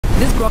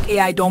This Grok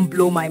AI don't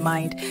blow my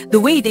mind. The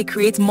way they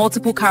create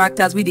multiple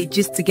characters with they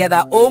gist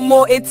together,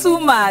 oh it's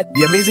too mad.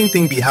 The amazing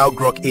thing be how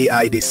Grok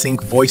AI, they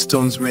sync voice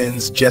tones,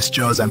 rings,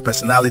 gestures, and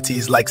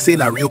personalities like say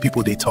na real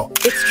people they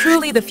talk. It's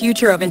truly the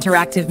future of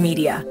interactive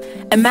media.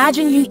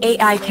 Imagine you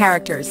AI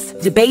characters,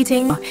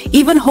 debating,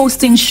 even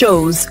hosting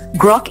shows.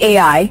 Grok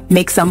AI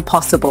makes them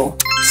possible.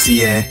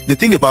 See, the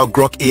thing about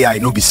Grok AI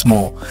no be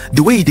small.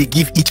 The way they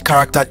give each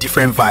character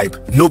different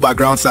vibe, no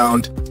background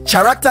sound,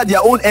 character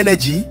their own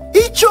energy,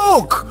 each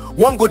joke.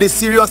 One go they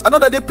serious,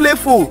 another they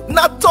playful,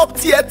 not top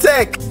tier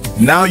tech.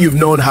 Now you've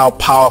known how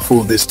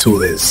powerful this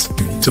tool is.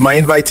 To my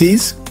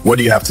invitees, what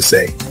do you have to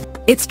say?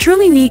 It's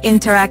truly neat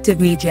interactive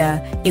media.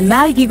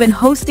 Imagine even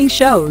hosting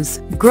shows.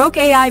 Grok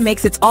AI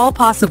makes it all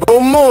possible.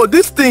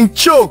 This thing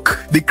choke.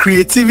 The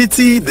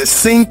creativity, the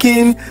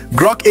syncing.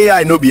 Grok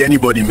AI no be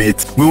anybody,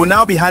 mate. We will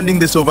now be handing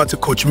this over to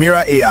Coach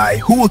Mira AI,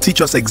 who will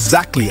teach us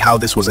exactly how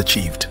this was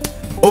achieved.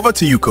 Over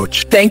to you,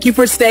 Coach. Thank you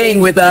for staying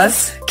with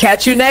us.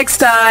 Catch you next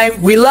time.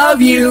 We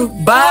love you.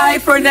 Bye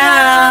for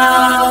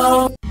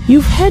now.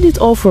 You've heard it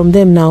all from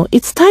them now.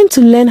 It's time to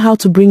learn how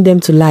to bring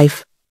them to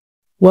life.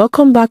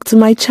 Welcome back to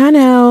my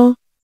channel.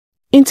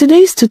 In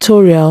today's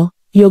tutorial,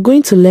 you're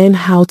going to learn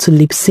how to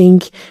lip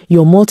sync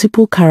your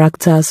multiple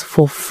characters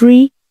for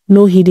free,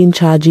 no hidden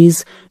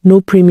charges, no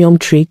premium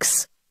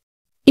tricks.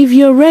 If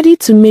you're ready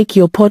to make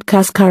your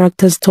podcast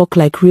characters talk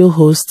like real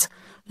hosts,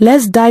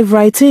 let's dive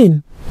right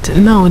in.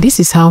 Now, this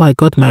is how I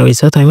got my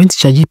result. I went to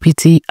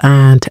ChatGPT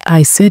and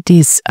I said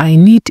this, I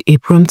need a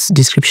prompt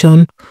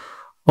description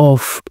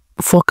of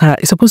 4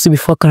 characters. It's supposed to be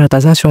 4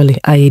 characters, actually.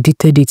 I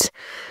edited it.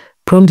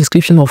 Prompt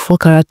description of 4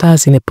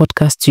 characters in a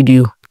podcast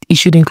studio. It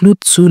should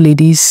include 2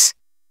 ladies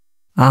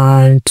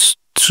and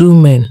 2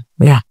 men.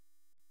 Yeah.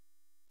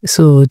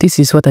 So this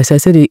is what I said. I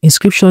said the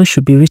inscription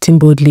should be written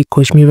boldly,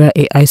 Coach Mira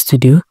AI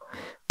Studio.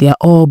 They are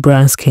all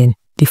brown skin.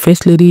 The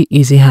first lady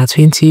is in her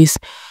 20s,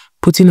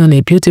 putting on a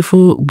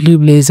beautiful blue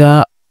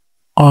blazer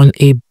on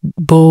a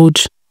bold,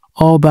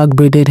 all-back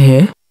braided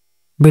hair.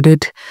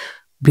 Braided,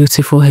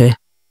 beautiful hair.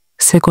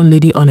 Second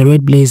lady on a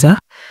red blazer,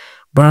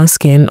 brown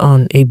skin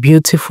on a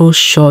beautiful,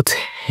 short,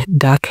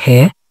 dark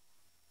hair.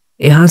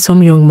 A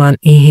handsome young man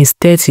in his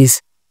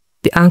 30s.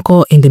 The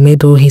anchor in the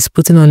middle, he's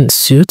putting on a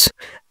suit.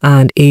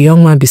 And a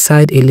young man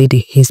beside a lady,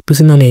 he's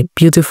putting on a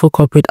beautiful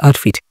corporate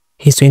outfit.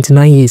 He's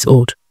 29 years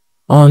old.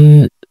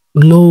 On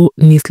low,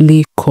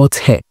 neatly cut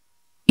hair.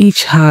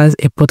 Each has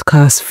a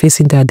podcast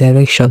facing their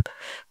direction.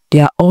 They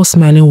are all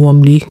smiling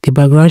warmly. The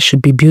background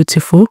should be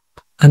beautiful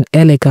and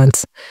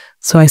elegant.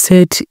 So I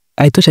told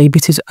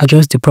ChatGPT to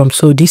adjust the prompt.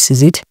 So this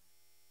is it.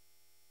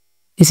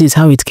 This is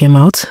how it came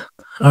out.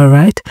 All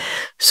right.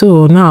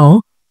 So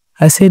now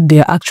I said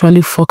there are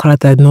actually 4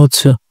 characters, not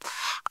 2.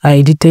 I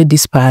edited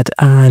this part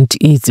and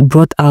it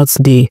brought out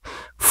the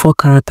 4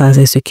 characters,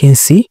 as you can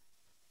see.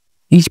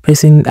 Each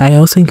person, I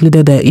also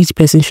included that each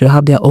person should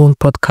have their own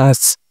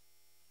podcast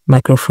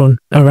microphone.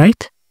 All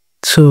right.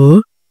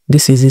 So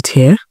this is it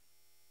here.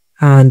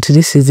 And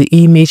this is the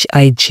image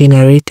I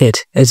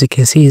generated. As you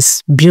can see,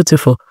 it's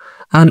beautiful.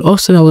 And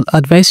also I would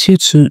advise you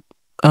to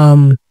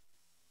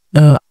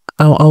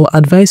I'll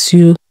advise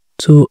you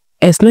to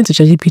explain to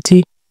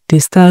ChatGPT the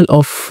style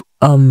of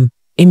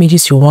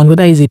images you want,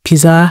 whether it's a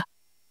pizza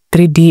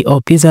 3D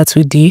or pizza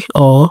 2D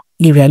or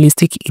a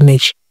realistic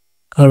image.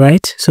 All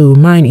right. So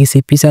mine is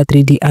a pizza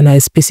 3D, and I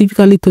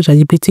specifically told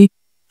ChatGPT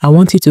I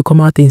want it to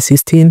come out in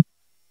 16:9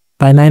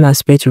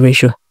 aspect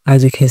ratio,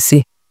 as you can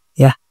see.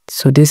 Yeah.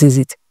 So this is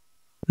it.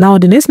 Now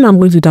the next thing I'm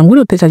going to do, I'm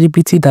going to tell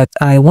ChatGPT that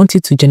I want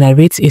it to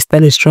generate a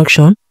style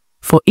instruction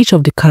for each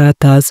of the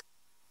characters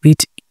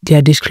with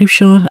their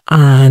description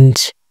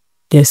and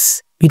with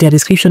their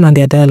description and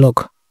their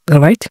dialogue. All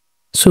right.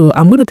 So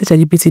I'm going to tell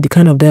ChatGPT the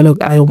kind of dialogue,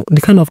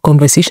 the kind of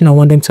conversation I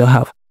want them to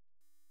have.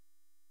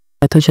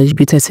 I told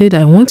ChatGPT, I said,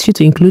 I want you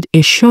to include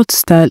a short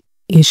style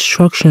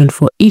instruction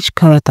for each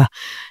character.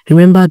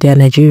 Remember, they are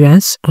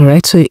Nigerians. All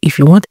right. So if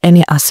you want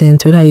any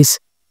accent, whether it's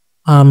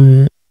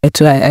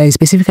I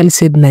specifically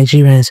said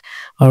Nigerians.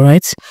 All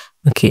right.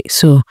 Okay.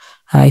 So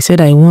I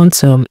said I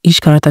want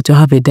each character to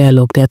have a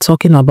dialogue. They're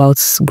talking about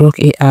Grok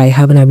AI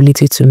having the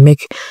ability to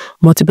make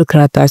multiple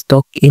characters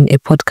talk in a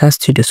podcast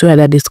studio. So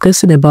they're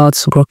discussing about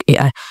Grok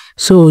AI.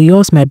 So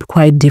yours might be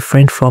quite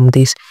different from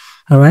this.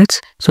 All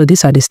right. So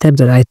these are the steps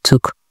that I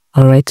took.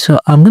 All right. So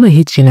I'm going to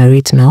hit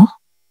generate now.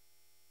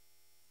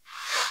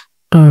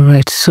 All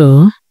right.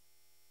 So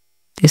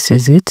this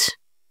is it.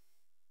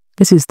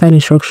 This is style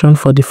instruction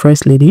for the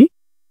first lady.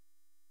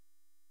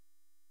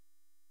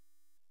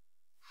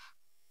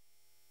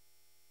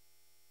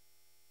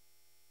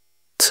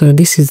 So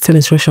this is the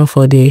instruction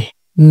for the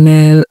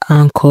male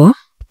anchor,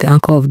 the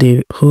anchor of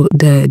the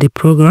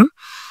program.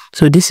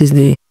 So this is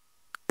the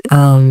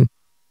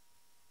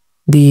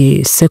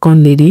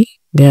second lady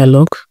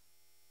dialogue,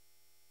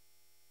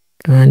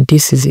 and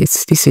this is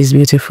it. This is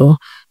beautiful.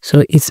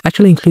 So it's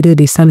actually included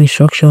the style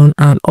instruction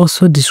and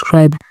also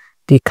describe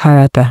the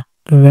character.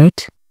 All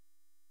right.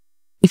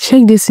 I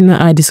checked this and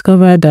I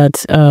discovered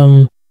that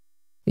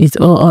it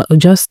all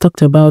just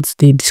talked about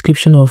the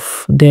description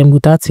of them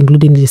without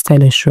including the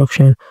style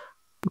instruction.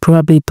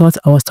 probably thought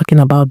I was talking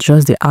about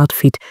just the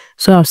outfit.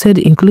 So I've said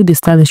include the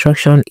style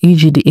instruction,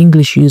 e.g. the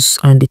English use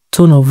and the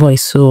tone of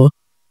voice. So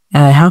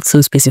I have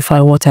to specify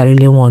what I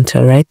really want,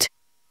 all right?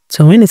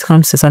 So when it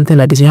comes to something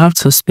like this, you have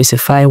to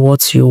specify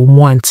what you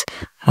want,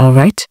 all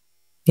right?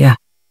 Yeah.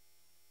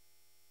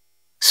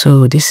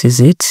 So this is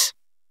it.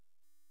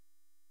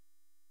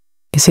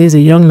 It says a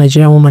young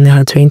Nigerian woman in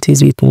her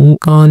 20s with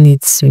on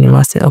its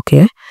university.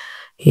 Okay.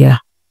 Yeah.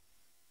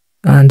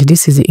 And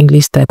this is the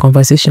English style,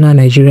 conversational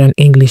Nigerian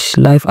English,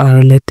 live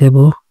and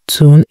relatable,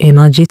 tone,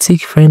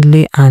 energetic,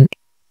 friendly, and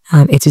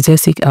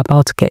enthusiastic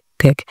about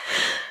tech.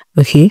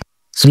 Okay.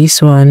 So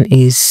this one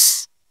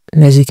is,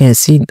 as you can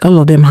see, all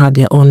of them have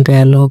their own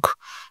dialogue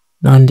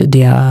and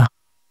their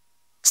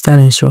style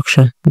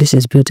instruction. This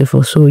is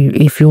beautiful. So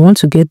if you want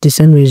to get the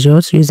same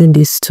results using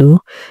this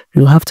tool,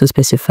 you have to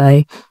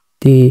specify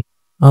the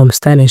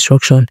style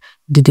instruction,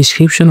 the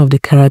description of the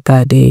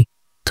character, the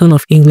tone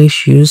of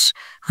English use,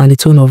 and the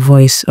tone of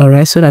voice, all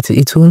right, so that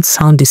it won't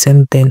sound the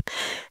same thing.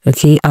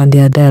 Okay, and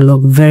their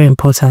dialogue, very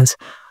important.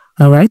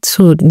 All right,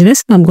 so the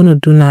next thing I'm going to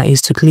do now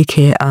is to click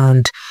here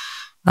and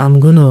I'm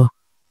going to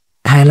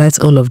highlight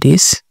all of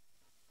this.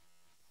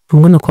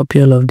 I'm going to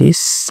copy all of this.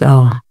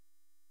 So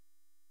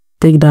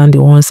take down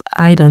the ones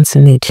I don't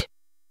need.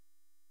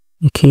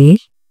 Okay,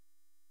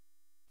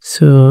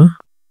 so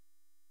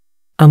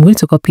I'm going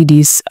to copy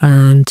this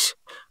and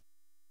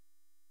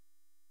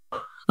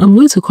I'm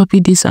going to copy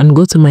this and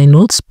go to my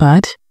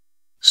notepad.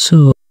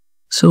 So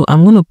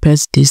I'm going to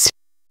paste this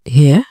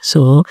here.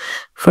 So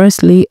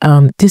firstly,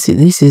 this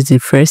is the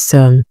first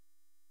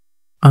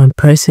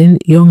person,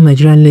 young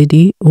Nigerian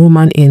lady,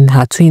 woman in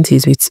her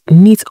 20s with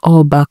neat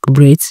all back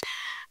braids,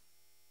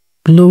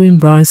 glowing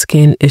brown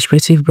skin,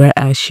 expressive bright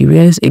eyes. She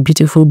wears a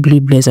beautiful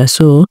blue blazer.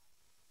 So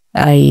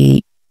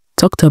I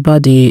talked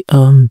about the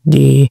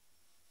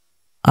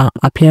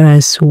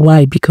appearance.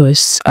 Why?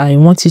 Because I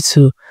wanted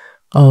to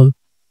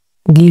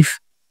give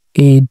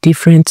a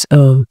different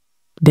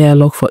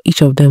dialogue for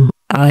each of them.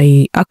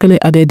 I actually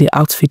added the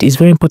outfit. It's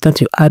very important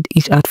to add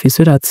each outfit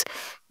so that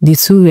the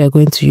tool we are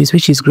going to use,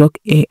 which is Grok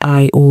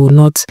AI, will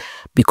not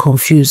be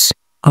confused.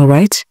 All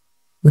right.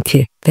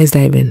 Okay, let's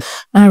dive in.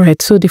 All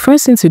right. So the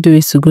first thing to do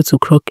is to go to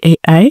Grok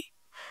AI.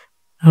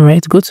 All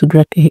right, go to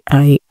Grok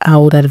AI. I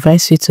would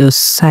advise you to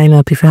sign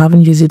up if you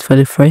haven't used it for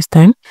the first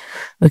time.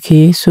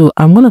 Okay, so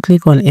I'm going to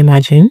click on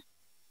Imagine.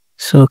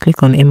 So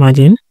click on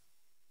Imagine.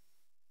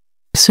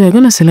 So you're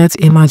going to select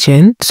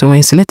Imagine. So when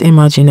you select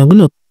Imagine, I'm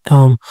going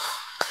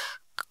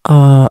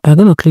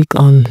to click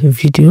on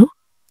video.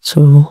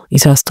 So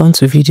it has turned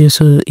to video.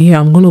 So here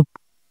I'm going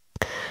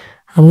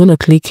to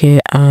click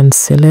here and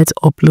select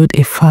upload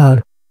a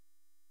file.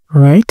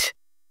 All right.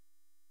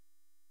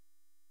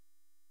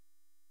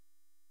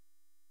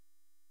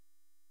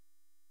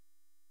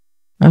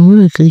 I'm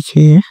going to click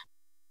here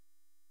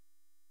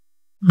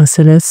and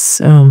select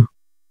so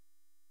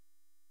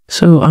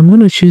I'm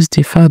going to choose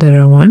the file that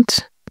I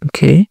want.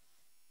 Okay,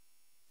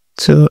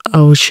 so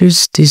I'll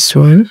choose this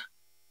one.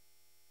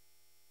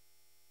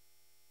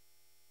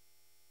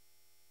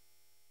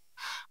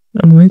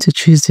 I'm going to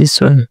choose this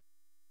one.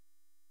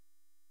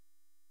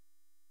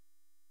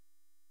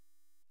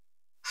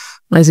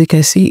 As you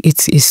can see,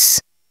 it is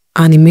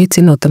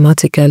animating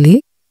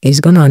automatically.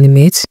 It's going to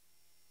animate.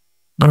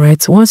 All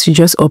right, once you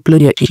just upload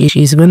your image,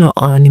 it's going to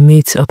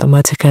animate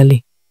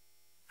automatically.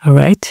 All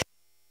right,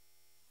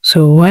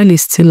 so while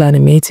it's still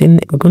animating,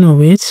 we're going to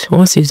wait.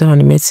 Once it's done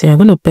animating, I'm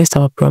going to paste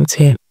our prompt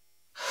here.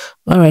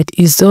 All right,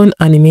 it's done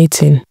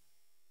animating.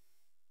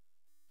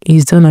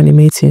 It's done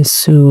animating.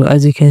 So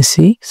as you can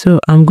see, so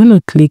I'm going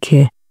to click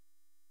here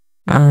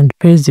and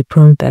paste the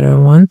prompt that I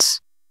want.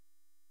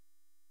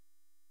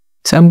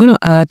 So I'm going to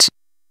add,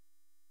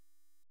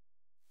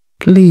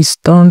 please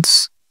don't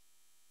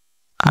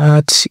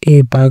add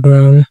a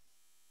background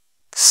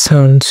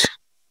sound.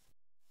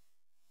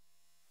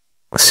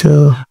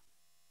 So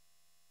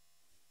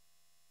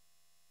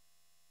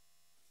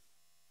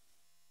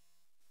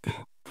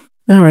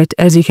all right,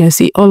 as you can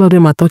see, all of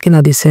them are talking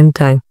at the same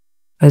time,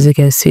 as you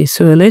can see.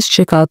 So let's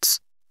check out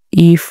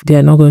if they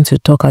are not going to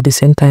talk at the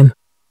same time.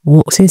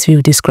 Well, since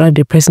we've described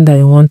the person that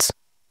you want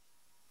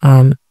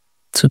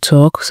to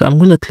talk, so I'm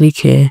going to click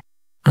here,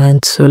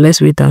 and so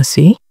let's wait and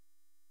see.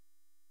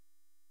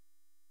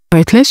 All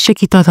right, let's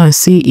check it out and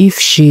see if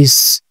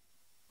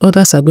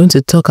others are going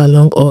to talk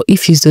along or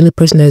if she's the only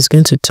person that is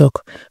going to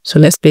talk. So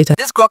let's play it.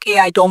 This Grok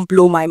AI don't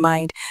blow my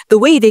mind. The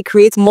way they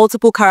create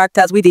multiple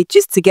characters with they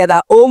just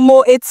together,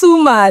 it's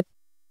too mad.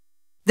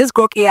 This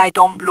Grok AI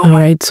don't blow All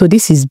right, so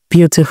this is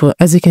beautiful.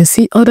 As you can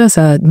see, others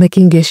are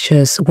making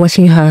gestures,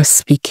 watching her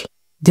speak.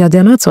 They're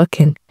not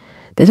talking.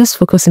 They're just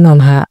focusing on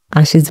her,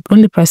 and she's the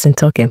only person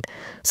talking.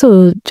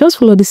 So just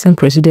follow the same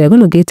procedure. You're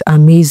going to get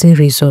amazing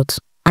results.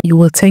 You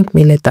will thank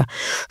me later.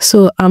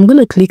 So I'm going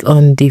to click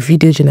on the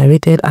video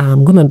generated and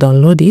I'm going to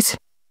download it.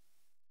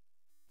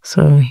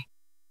 So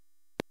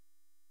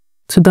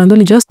to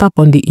download it, just tap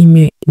on the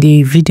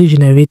video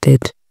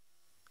generated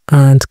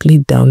and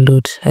click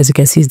download. As you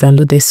can see, it's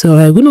downloaded. So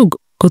I'm going to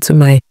go to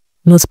my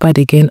notepad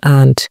again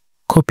and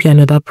copy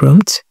another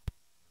prompt.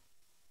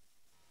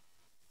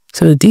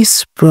 So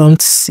this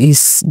prompt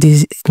is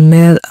the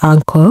male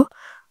anchor.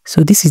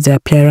 So this is the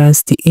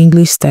appearance, the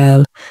English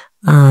style,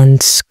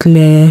 and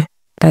clear.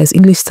 That is,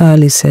 English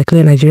style is a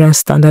clear Nigerian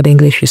standard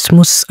English with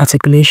smooth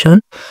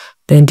articulation.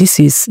 Then this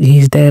is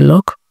his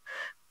dialogue.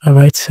 All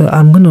right, so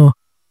I'm gonna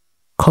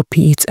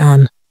copy it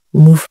and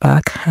move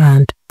back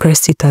and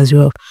press it as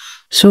well.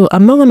 So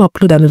I'm not gonna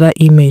upload another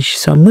image,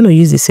 so I'm gonna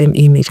use the same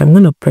image. I'm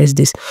gonna press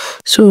this.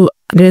 So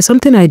there's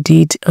something I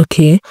did.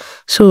 Okay,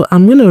 so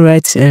I'm gonna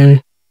write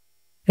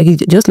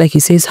just like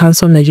he says,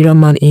 handsome Nigerian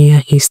man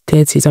in his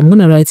 30s. I'm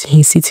gonna write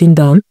he's sitting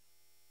down.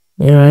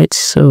 All right,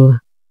 so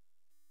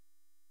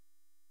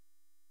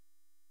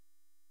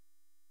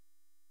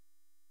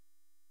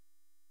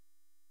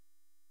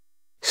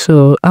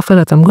after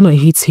that, I'm gonna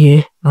hit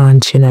here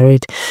and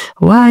generate.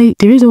 The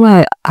reason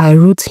why I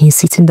wrote he's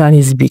sitting down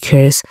is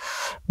because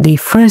the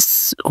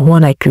first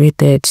one I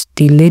created,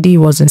 the lady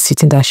wasn't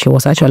sitting down, she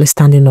was actually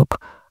standing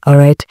up. All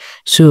right,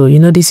 so you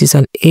know this is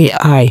an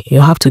AI.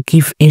 You have to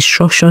give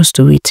instructions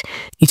to it.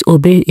 It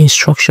obeys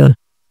instruction.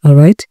 All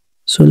right,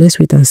 so let's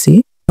wait and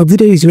see. Our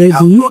video is ready.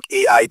 How Grok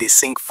AI they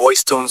sync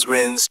voice tones,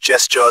 rings,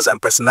 gestures, and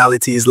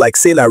personalities like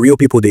say na real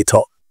people they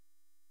talk.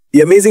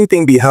 The amazing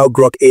thing be how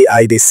Grok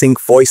AI they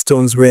sync voice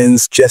tones,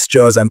 rings,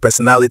 gestures, and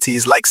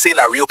personalities like say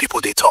na real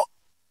people they talk.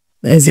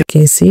 As you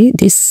can see,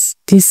 this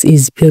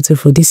is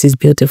beautiful. This is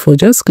beautiful.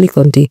 Just click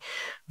on the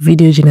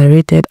video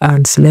generated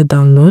and select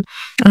download.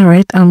 All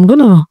right,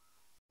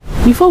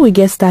 Before we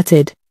get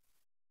started,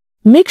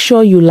 make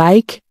sure you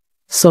like,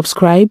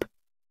 subscribe,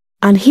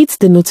 and hit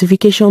the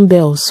notification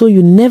bell so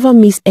you never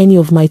miss any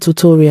of my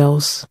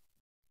tutorials.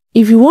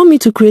 If you want me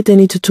to create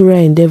any tutorial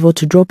endeavor,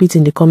 to drop it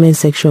in the comment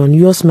section.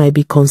 Yours might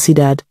be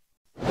considered.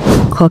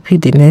 Copy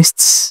the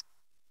next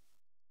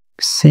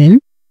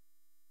scene.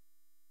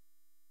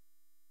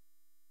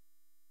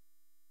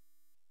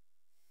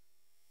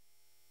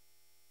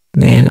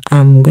 Then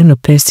I'm going to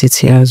paste it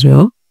here as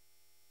well.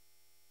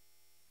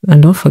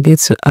 And don't forget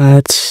to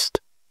add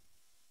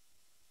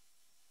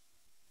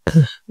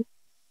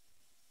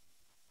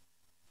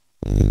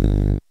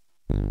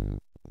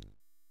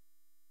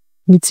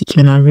need to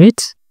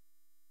generate.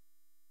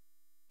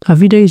 Our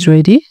video is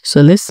ready,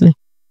 so let's see.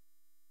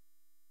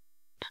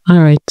 All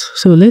right,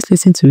 so let's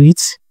listen to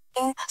it.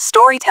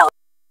 Storytelling.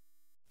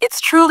 It's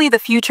truly the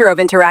future of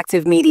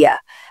interactive media.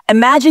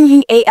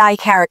 Imagine AI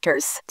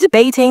characters,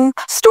 debating,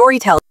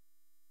 storytelling.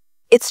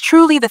 It's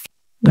truly the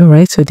All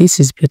right, so this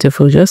is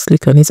beautiful. Just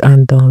click on it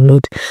and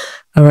download.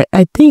 All right,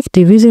 I think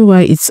the reason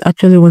why it's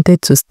actually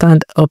wanted to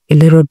stand up a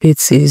little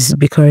bit is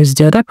because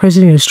the other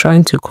person is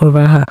trying to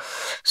cover her.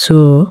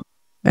 So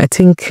I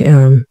think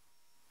that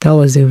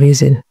was the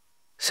reason.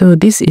 So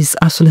this is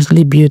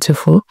absolutely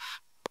beautiful.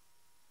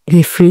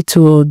 You're free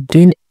to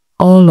do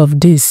all of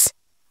this.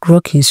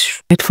 Grok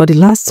is right. For the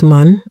last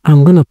one,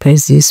 I'm going to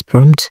paste this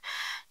prompt.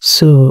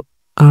 So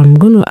I'm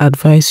going to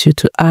advise you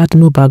to add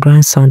no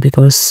background sound,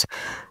 because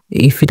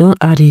if you don't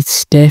add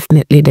it,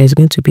 definitely there's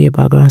going to be a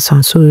background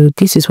sound. So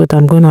this is what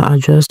I'm going to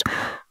adjust.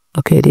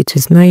 Okay, it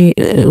is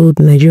old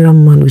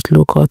Nigerian man with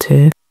low cut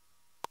hair.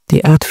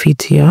 The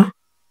outfit here.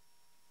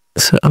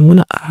 So I'm going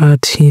to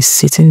add his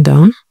sitting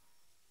down.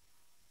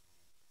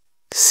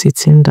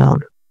 Sitting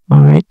down.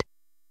 All right.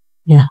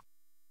 Yeah.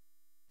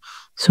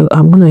 So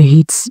I'm going to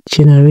hit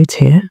generate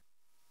here.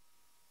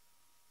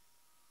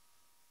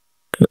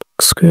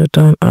 Scroll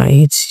down and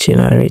hit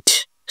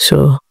generate.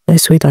 So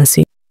let's wait and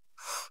see.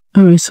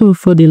 All right, so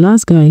for the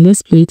last guy,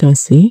 let's play it and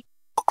see.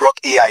 Grok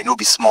AI no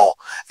be small.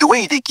 The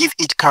way they give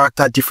each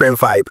character different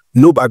vibe,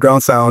 no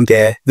background sound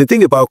there. The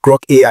thing about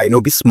Grok AI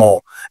no be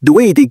small. The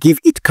way they give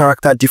each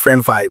character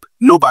different vibe,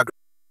 no background.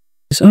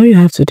 So all you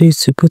have to do is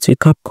to go to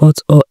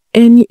CapCut or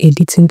any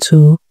editing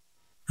tool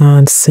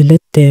and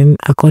select them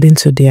according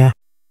to their.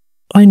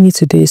 All you need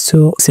to do is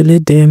to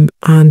select them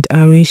and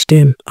arrange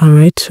them. All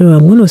right, so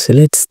I'm going to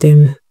select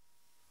them.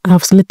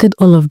 I've selected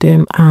all of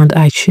them and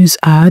I choose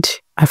add.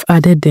 I've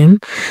added them.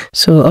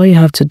 So all you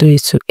have to do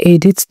is to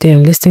edit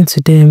them, listen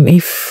to them.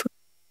 If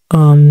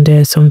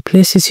there's some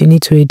places you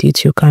need to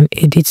edit, you can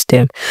edit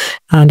them,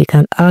 and you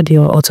can add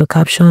your auto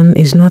caption.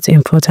 It's not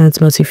important,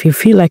 but if you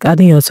feel like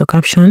adding your auto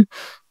caption,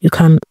 you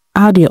can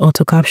add your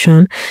auto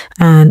caption,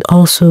 and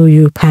also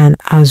you can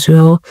as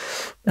well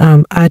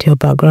add your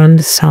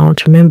background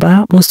sound.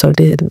 Remember, most of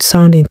the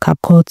sound in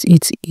CapCut,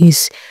 it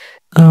is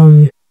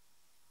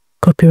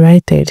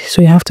copyrighted, so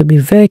you have to be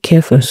very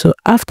careful. So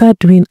after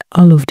doing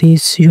all of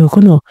this, you're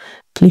gonna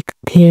click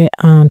here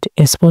and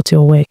export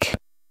your work.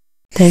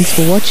 Thanks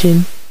for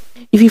watching.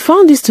 If you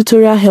found this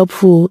tutorial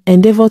helpful,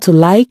 endeavor to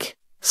like,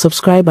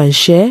 subscribe, and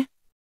share.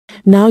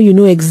 Now you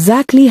know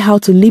exactly how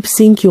to lip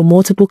sync your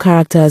multiple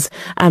characters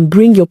and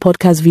bring your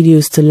podcast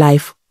videos to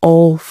life,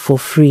 all for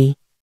free.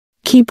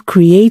 Keep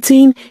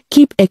creating,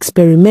 keep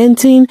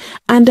experimenting,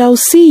 and I'll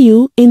see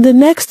you in the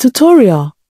next tutorial.